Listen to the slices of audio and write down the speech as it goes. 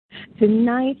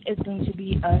Tonight is going to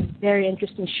be a very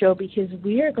interesting show because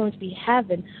we are going to be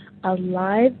having a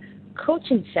live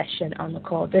coaching session on the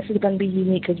call. This is going to be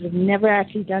unique because we've never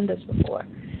actually done this before.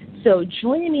 So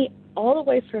joining me all the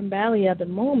way from Bali at the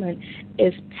moment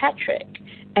is Patrick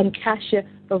and Kasia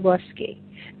Baworski.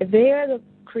 They are the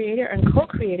creator and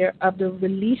co-creator of the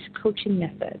Release Coaching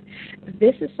Method.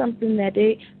 This is something that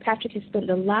Patrick has spent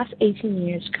the last 18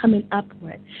 years coming up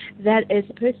with that is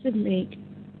supposed to make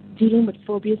dealing with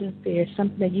phobias and fears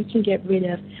something that you can get rid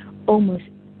of almost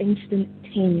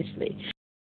instantaneously.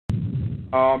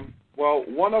 Well,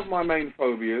 one of my main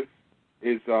phobias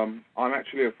is I'm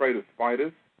actually afraid of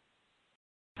spiders.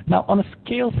 Now, on a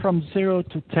scale from 0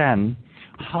 to 10,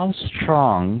 how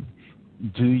strong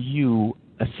do you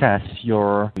assess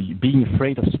your being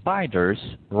afraid of spiders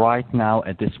right now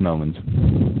at this moment?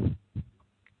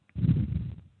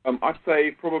 I'd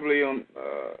say probably on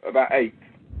about 8.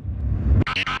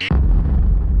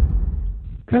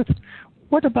 Good.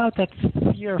 What about that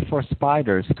fear for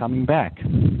spiders coming back?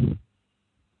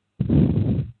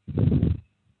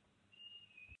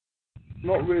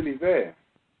 Not really there.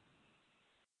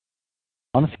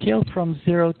 On a scale from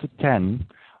 0 to 10,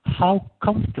 how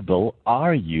comfortable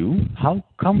are you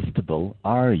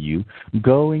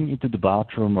going into the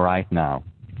bathroom right now?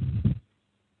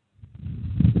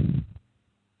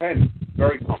 10.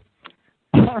 Very comfortable.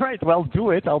 All right, well,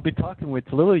 do it. I'll be talking with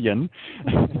Lillian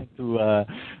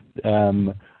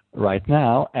right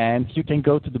now, and you can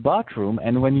go to the bathroom,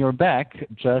 and when you're back,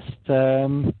 just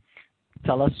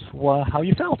tell us how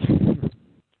you felt.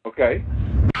 Okay.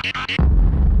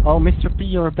 Oh, Mr. P,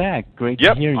 you're back. Great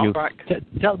Yep, to hear I'm you. back.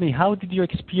 Tell me, how did you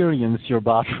experience your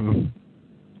bathroom?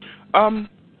 I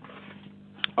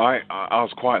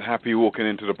was quite happy walking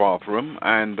into the bathroom,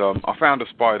 and I found a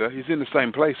spider. He's in the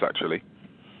same place, actually.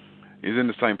 He's in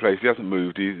the same place. He hasn't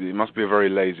moved. He must be a very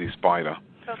lazy spider.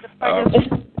 So the spider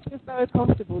is very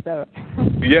comfortable, though.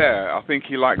 Yeah, I think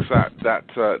he likes that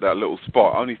little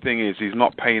spot. Only thing is, he's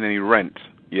not paying any rent.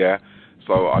 Yeah,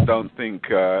 so I don't think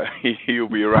he'll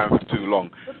be around for too long.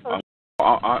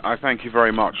 I thank you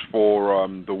very much for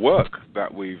the work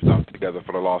that we've done together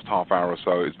for the last half hour or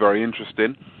so. It's very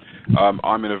interesting.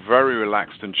 I'm in a very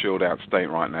relaxed and chilled out state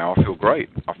right now. I feel great.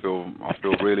 I feel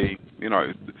really,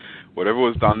 whatever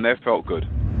was done there felt good.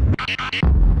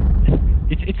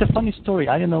 It's a funny story.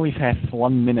 I don't know if I have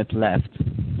 1 minute left.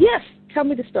 Yes, tell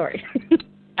me the story.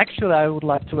 Actually, I would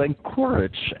like to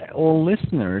encourage all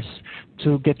listeners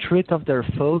to get rid of their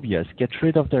phobias, get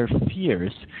rid of their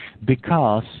fears,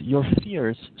 because your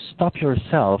fears stop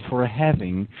yourself from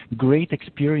having great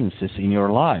experiences in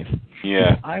your life.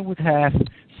 Yeah. If I would have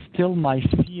still my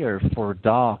fear for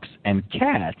dogs and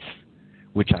cats,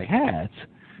 which I had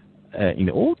in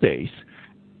the old days,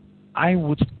 I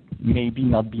would maybe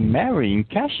not be marrying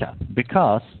Kasia,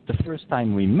 because the first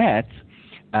time we met,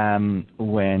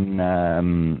 when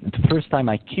the first time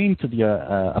I came to the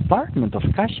apartment of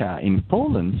Kasia in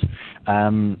Poland,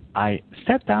 I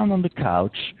sat down on the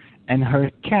couch and her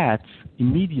cat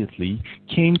immediately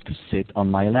came to sit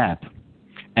on my lap.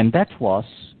 And that was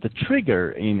the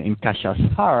trigger in Kasia's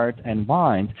heart and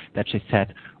mind that she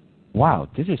said, wow,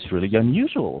 this is really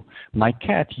unusual. My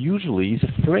cat usually is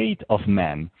afraid of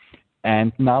men.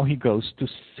 And now he goes to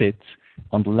sit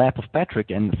on the lap of Patrick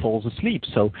and falls asleep.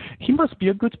 So he must be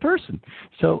a good person.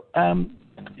 So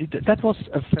that was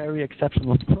a very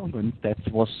exceptional moment. That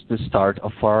was the start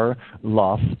of our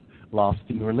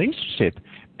lasting relationship.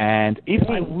 And if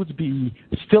I would be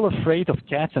still afraid of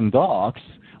cats and dogs,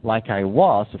 like I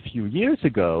was a few years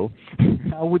ago,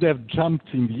 I would have jumped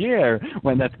in the air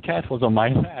when that cat was on my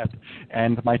lap,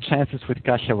 and my chances with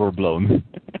Kasia were blown.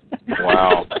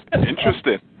 Wow,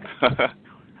 interesting.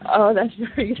 Oh, that's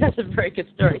a very good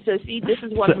story. So see, this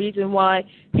is one reason why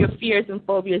your fears and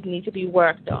phobias need to be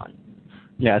worked on.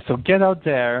 Yeah, so get out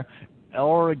there,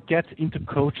 or get into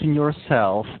coaching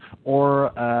yourself,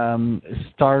 or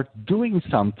start doing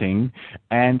something,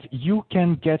 and you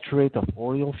can get rid of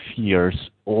all your fears,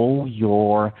 all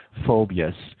your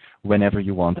phobias whenever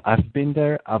you want. I've been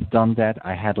there, I've done that.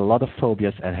 I had a lot of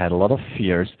phobias, I had a lot of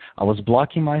fears. I was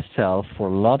blocking myself for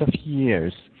a lot of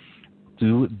years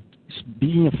to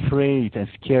being afraid and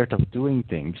scared of doing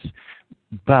things.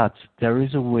 But there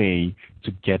is a way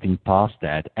to getting past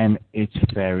that, and it's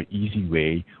a very easy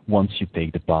way once you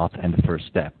take the path and the first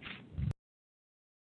step.